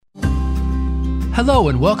Hello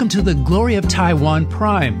and welcome to the Glory of Taiwan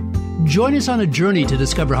Prime. Join us on a journey to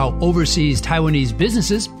discover how overseas Taiwanese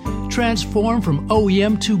businesses transform from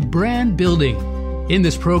OEM to brand building. In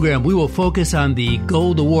this program, we will focus on the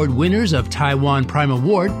Gold Award winners of Taiwan Prime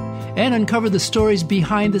Award and uncover the stories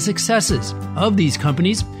behind the successes of these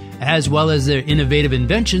companies, as well as their innovative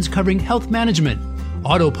inventions covering health management,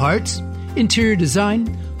 auto parts, interior design,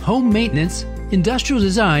 home maintenance, industrial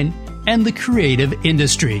design, and the creative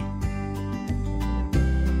industry.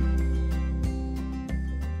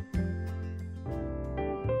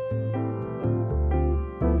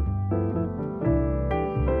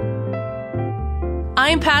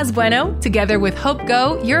 I'm Paz Bueno, together with Hope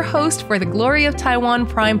Go, your host for the Glory of Taiwan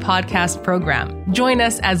Prime podcast program. Join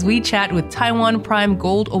us as we chat with Taiwan Prime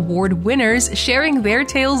Gold Award winners, sharing their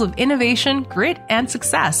tales of innovation, grit, and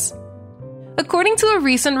success. According to a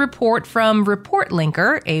recent report from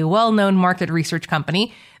ReportLinker, a well-known market research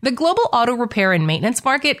company, the global auto repair and maintenance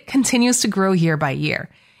market continues to grow year by year.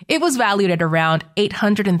 It was valued at around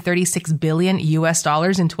 $836 billion in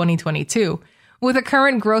 2022. With a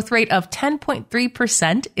current growth rate of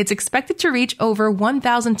 10.3%, it's expected to reach over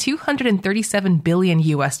 $1,237 billion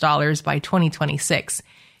by 2026.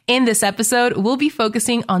 In this episode, we'll be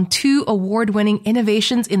focusing on two award-winning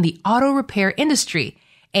innovations in the auto repair industry,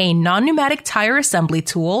 a non-pneumatic tire assembly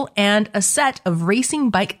tool and a set of racing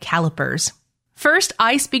bike calipers. First,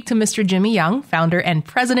 I speak to Mr. Jimmy Young, founder and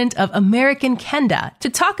president of American Kenda, to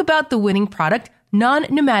talk about the winning product,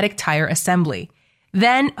 Non-Pneumatic Tire Assembly.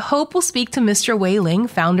 Then, Hope will speak to Mr. Wei Ling,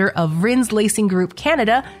 founder of Rins Racing Group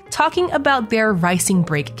Canada, talking about their Racing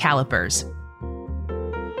Brake Calipers.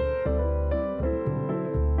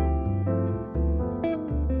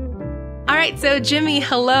 All right, so Jimmy,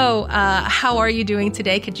 hello. How are you doing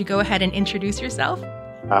today? Could you go ahead and introduce yourself?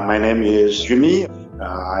 My name is Jimmy.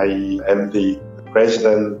 I am the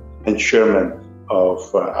president and chairman of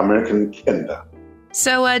American Kenda.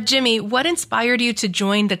 So, Jimmy, what inspired you to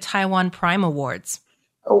join the Taiwan Prime Awards?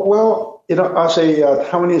 Well, as a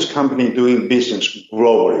Taiwanese company doing business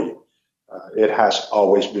globally, it has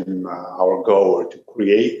always been our goal to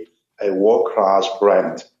create a world-class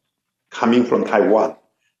brand coming from Taiwan.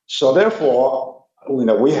 So therefore,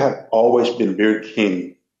 we have always been very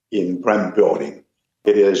keen in brand building.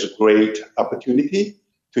 It is a great opportunity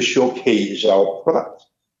to showcase our products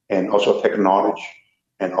and also technology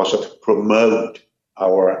and also to promote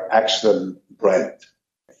our excellent brand.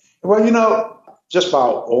 Well, just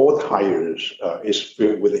about all tires is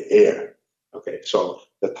filled with air. Okay, so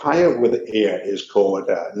the tire with air is called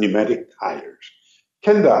pneumatic tires.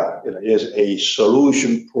 Kenda is a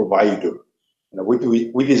solution provider.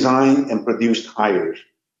 We design and produce tires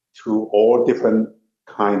to all different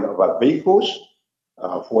kind of vehicles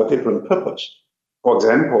for different purpose. For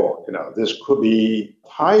example, this could be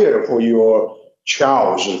tire for your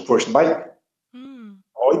child's first bike.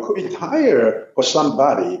 Or it could be tire for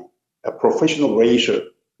somebody, a professional racer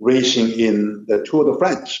racing in the Tour de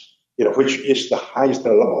France, which is the highest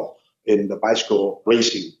level in the bicycle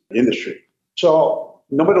racing industry. So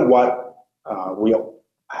no matter what, we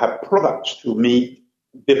have products to meet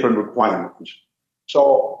different requirements.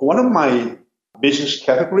 So one of my business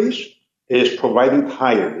categories is providing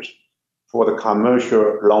tires for the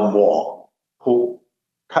commercial lawnmower who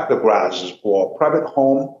cut the grass for private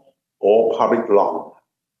home or public lawn.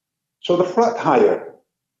 So the flat tire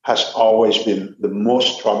has always been the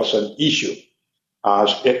most troublesome issue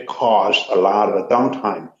as it caused a lot of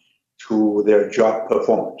downtime to their job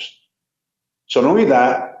performance. So not only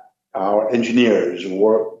that, our engineers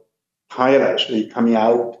work tirelessly coming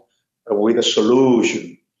out with a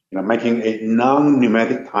solution, making a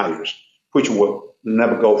non-pneumatic tires, which will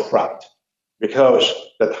never go flat because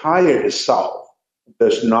the tire itself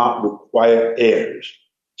does not require airs.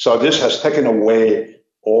 So this has taken away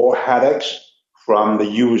all headaches from the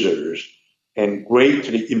users and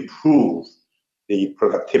greatly improve the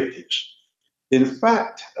productivities. In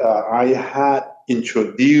fact, I had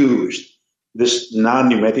introduced this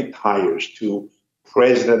non-pneumatic tires to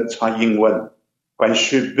President Tsai Ing-wen when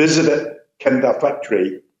she visited Kenda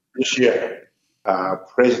factory this year.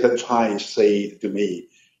 President Tsai said to me,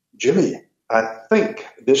 Jimmy, I think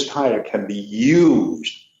this tire can be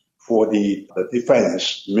used for the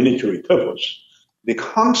defense military purpose. The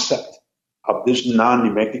concept of this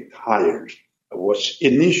non-pneumatic tires was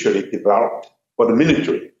initially developed for the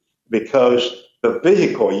military because the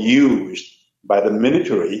vehicle used by the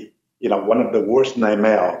military, one of the worst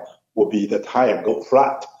nightmare would be the tire go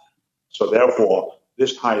flat. So therefore,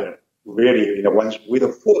 this tire really, once with the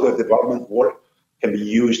further development work, can be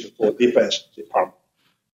used for defense department.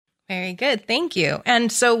 Very good. Thank you.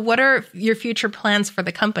 And so what are your future plans for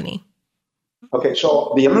the company? Okay,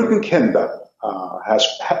 so the American Kenda has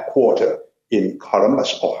headquarters in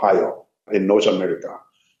Columbus, Ohio, in North America.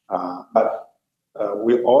 But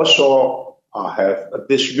we also have a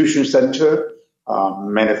distribution center,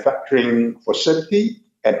 manufacturing facility,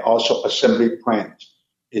 and also assembly plant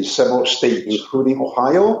in several states, including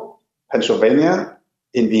Ohio, Pennsylvania,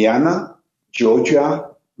 Indiana,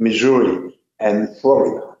 Georgia, Missouri, and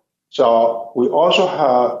Florida. So we also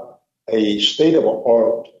have a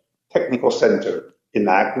state-of-the-art technical center in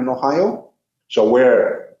Akron, Ohio, so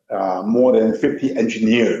where more than 50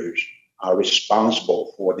 engineers are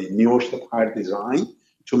responsible for the newest tire design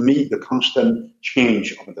to meet the constant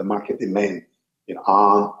change of the market demand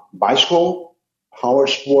on bicycle, power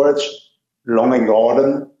sports, lawn and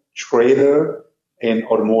garden, trailer, and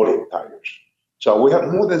automotive tires. So we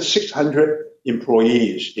have more than 600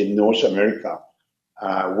 employees in North America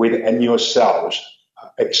with annual sales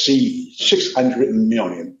exceed $600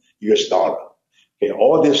 million. Okay,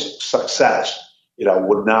 all this success,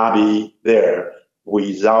 would not be there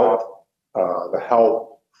without the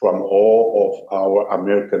help from all of our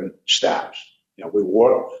American staffs. We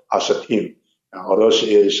work as a team. Although it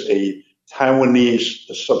is a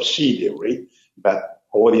Taiwanese subsidiary, but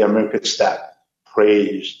all the American staff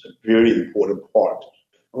plays a very important part.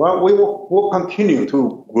 Well, we'll continue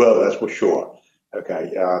to grow, that's for sure.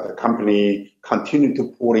 Okay, the company continue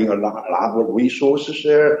to put in a lot of resources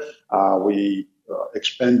there. We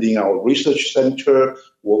expanding our research center.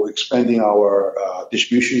 We're expanding our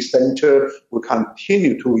distribution center. We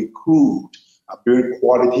continue to recruit a very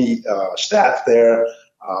quality staff there.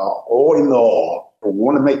 All in all, we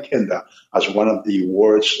want to make Kenda as one of the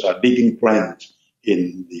world's leading brands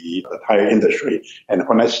in the tire industry. And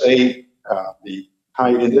when I say the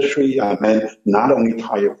tire industry, I mean not only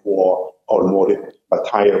tire for automotive, but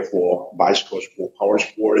tire for bicycles, for power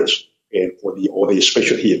sports, and for all the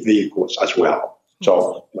specialty vehicles as well.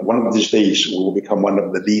 So one of these days, we will become one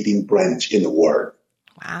of the leading brands in the world.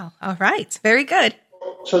 Wow. All right. Very good.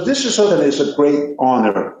 So this is certainly a great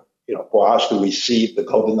honor, for us to receive the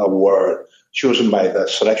Golden Award chosen by the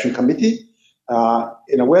selection committee.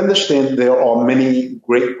 We understand there are many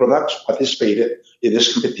great products participated in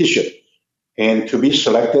this competition. And to be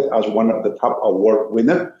selected as one of the top award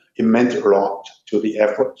winners, it meant a lot to the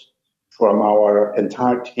effort from our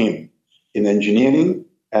entire team in engineering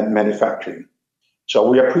and manufacturing. So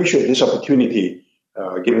we appreciate this opportunity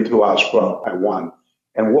given to us from Taiwan,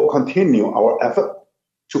 and we'll continue our effort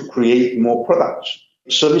to create more products,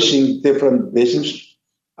 servicing different business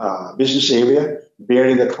area,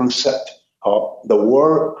 bearing the concept of the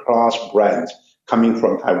world-class brand coming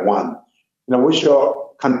from Taiwan. We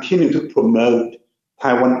shall continue to promote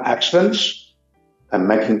Taiwan excellence and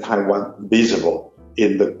making Taiwan visible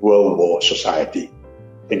in the global society.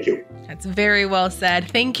 Thank you. That's very well said.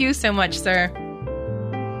 Thank you so much, sir.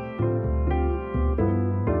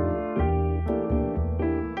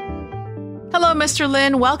 Hello, Mr.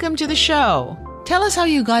 Lin. Welcome to the show. Tell us how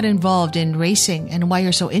you got involved in racing and why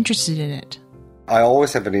you're so interested in it. I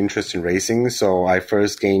always have an interest in racing, so I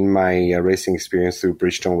first gained my racing experience through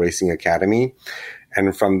Bridgestone Racing Academy.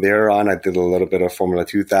 And from there on, I did a little bit of Formula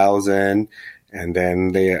 2000. And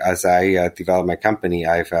then as I developed my company,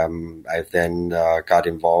 I've then got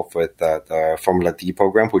involved with the Formula D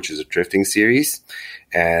program, which is a drifting series.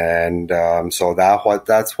 And so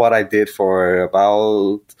that's what I did for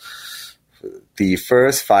about the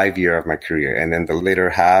first 5 years of my career. And then the later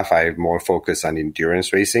half, I more focused on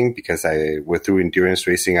endurance racing because through endurance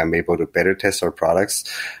racing, I'm able to better test our products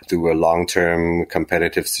through a long-term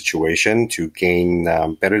competitive situation to gain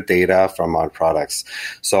better data from our products.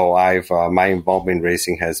 So my involvement in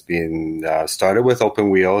racing has been started with open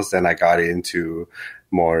wheels. Then I got into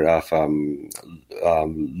more of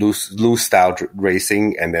loose style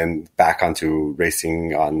racing, and then back onto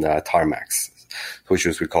racing on tarmacs, which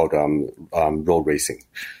we called road racing,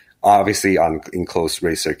 obviously on enclosed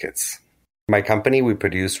race circuits. My company, we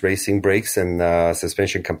produce racing brakes and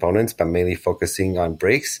suspension components, but mainly focusing on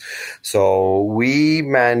brakes. So we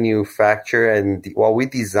manufacture we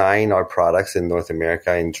design our products in North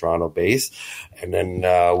America in Toronto base. And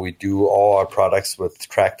then we do all our products with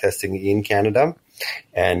track testing in Canada.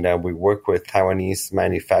 And we work with Taiwanese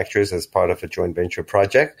manufacturers as part of a joint venture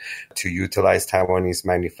project to utilize Taiwanese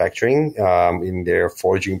manufacturing in their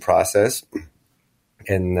forging process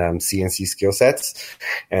and CNC skill sets.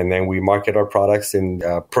 And then we market our products in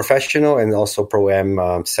professional and also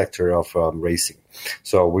pro-am sector of racing.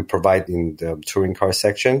 So we provide in the touring car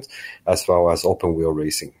section as well as open wheel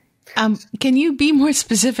racing. Can you be more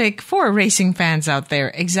specific for racing fans out there?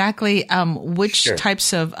 Exactly which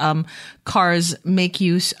types of cars make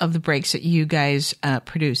use of the brakes that you guys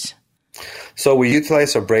produce? So we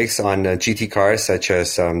utilize our brakes on GT cars such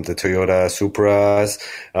as the Toyota Supras,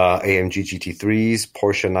 AMG GT3s,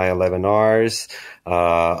 Porsche 911Rs,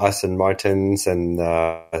 Aston Martins, and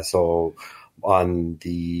so on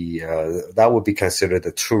the that would be considered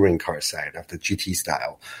the touring car side of the GT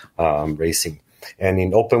style racing. And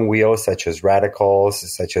in open wheels, such as Radicals,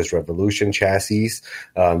 such as Revolution chassis,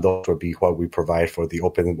 those would be what we provide for the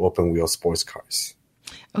open wheel sports cars.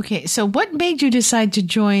 Okay, so what made you decide to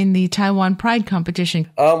join the Taiwan Pride competition?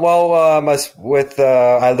 I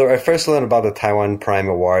first learned about the Taiwan Prime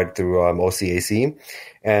Award through OCAC.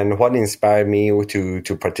 And what inspired me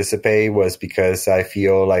to participate was because I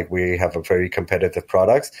feel like we have a very competitive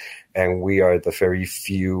products, and we are the very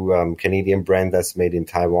few Canadian brand that's made in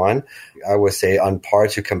Taiwan. I would say on par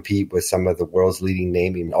to compete with some of the world's leading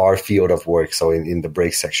name in our field of work, so in the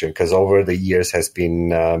brake section, because over the years has been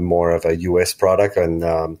more of a U.S. product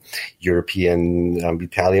and European,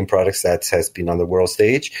 Italian products that has been on the world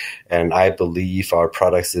stage. And I believe our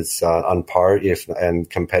products is on par and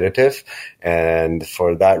competitive. And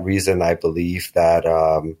for that reason, I believe that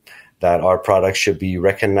our products should be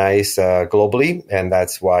recognized globally, and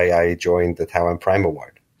that's why I joined the Taiwan Prime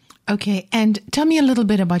Award. Okay, and tell me a little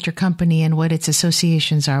bit about your company and what its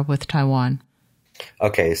associations are with Taiwan.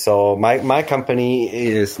 Okay, so my company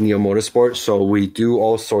is Neo Motorsport, so we do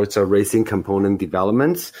all sorts of racing component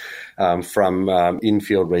developments from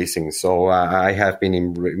infield racing. So I have been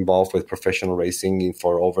involved with professional racing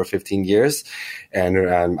for over 15 years, and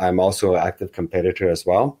I'm also an active competitor as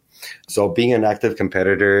well. So being an active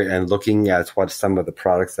competitor and looking at what some of the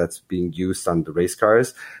products that's being used on the race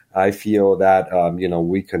cars, I feel that,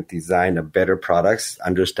 we can design a better products,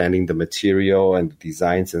 understanding the material and the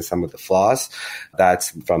designs and some of the flaws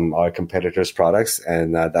that's from our competitors' products.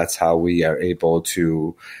 And that's how we are able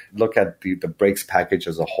to look at the brakes package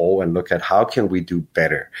as a whole and look at how can we do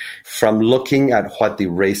better from looking at what the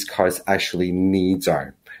race cars actually needs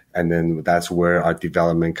are. And then that's where our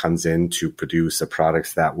development comes in to produce the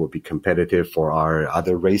products that will be competitive for our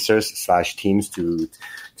other racers / teams to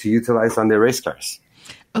utilize on their race cars.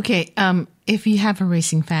 Okay, if you have a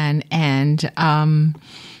racing fan and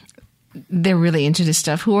they're really into this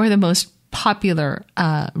stuff, who are the most popular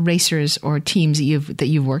racers or teams that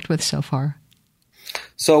you've worked with so far?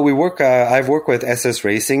 So we I've worked with SS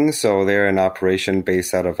Racing. So they're an operation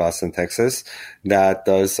based out of Austin, Texas that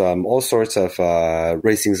does all sorts of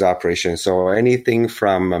racing's operations. So anything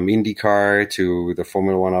from IndyCar to the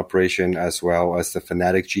Formula One operation, as well as the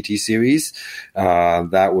Fanatic GT series.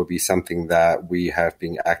 That would be something that we have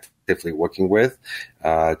been actively working with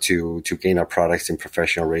to gain our products in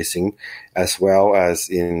professional racing, as well as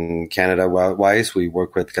in Canada-wise. We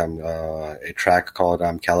work with a track called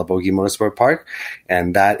Calabogie Motorsport Park,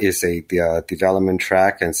 and that is a development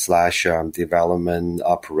track and / development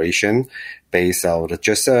operation based out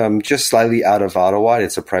just slightly out of Ottawa.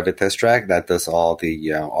 It's a private test track that does all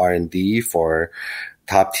the R&D for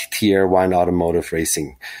top tier 1 automotive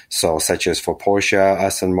racing. So such as for Porsche,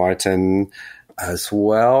 Aston Martin, as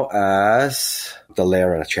well as the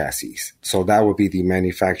Lara chassis. So that would be the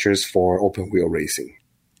manufacturers for open wheel racing.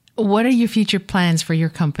 What are your future plans for your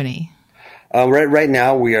company? Right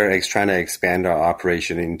now, we are trying to expand our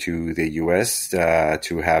operation into the U.S.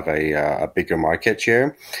 To have a bigger market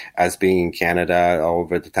share. As being in Canada,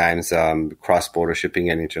 over the times, cross-border shipping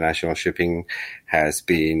and international shipping has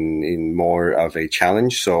been in more of a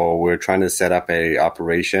challenge. So we're trying to set up a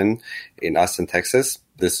operation in Austin, Texas.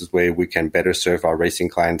 This is where we can better serve our racing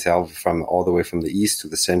clientele from all the way from the east to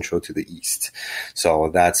the central to the east.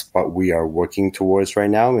 So that's what we are working towards right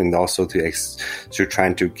now, and also to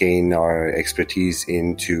trying to gain our expertise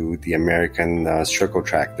into the American circle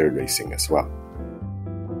track dirt racing as well.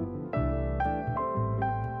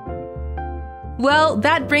 Well,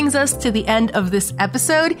 that brings us to the end of this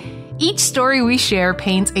episode. Each story we share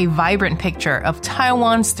paints a vibrant picture of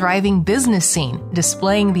Taiwan's thriving business scene,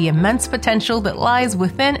 displaying the immense potential that lies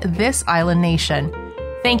within this island nation.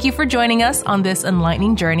 Thank you for joining us on this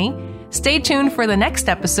enlightening journey. Stay tuned for the next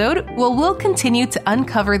episode, where we'll continue to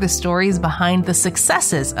uncover the stories behind the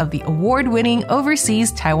successes of the award-winning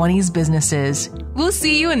overseas Taiwanese businesses. We'll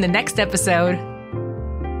see you in the next episode.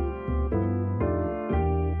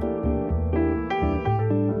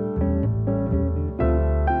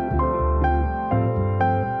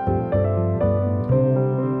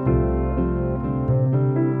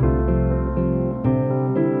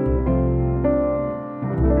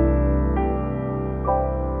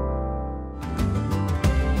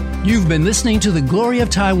 You've been listening to The Glory of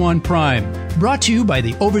Taiwan Prime, brought to you by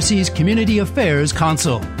the Overseas Community Affairs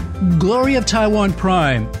Council. Glory of Taiwan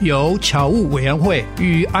Prime 由侨务委员会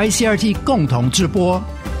与 ICRT 共同制播。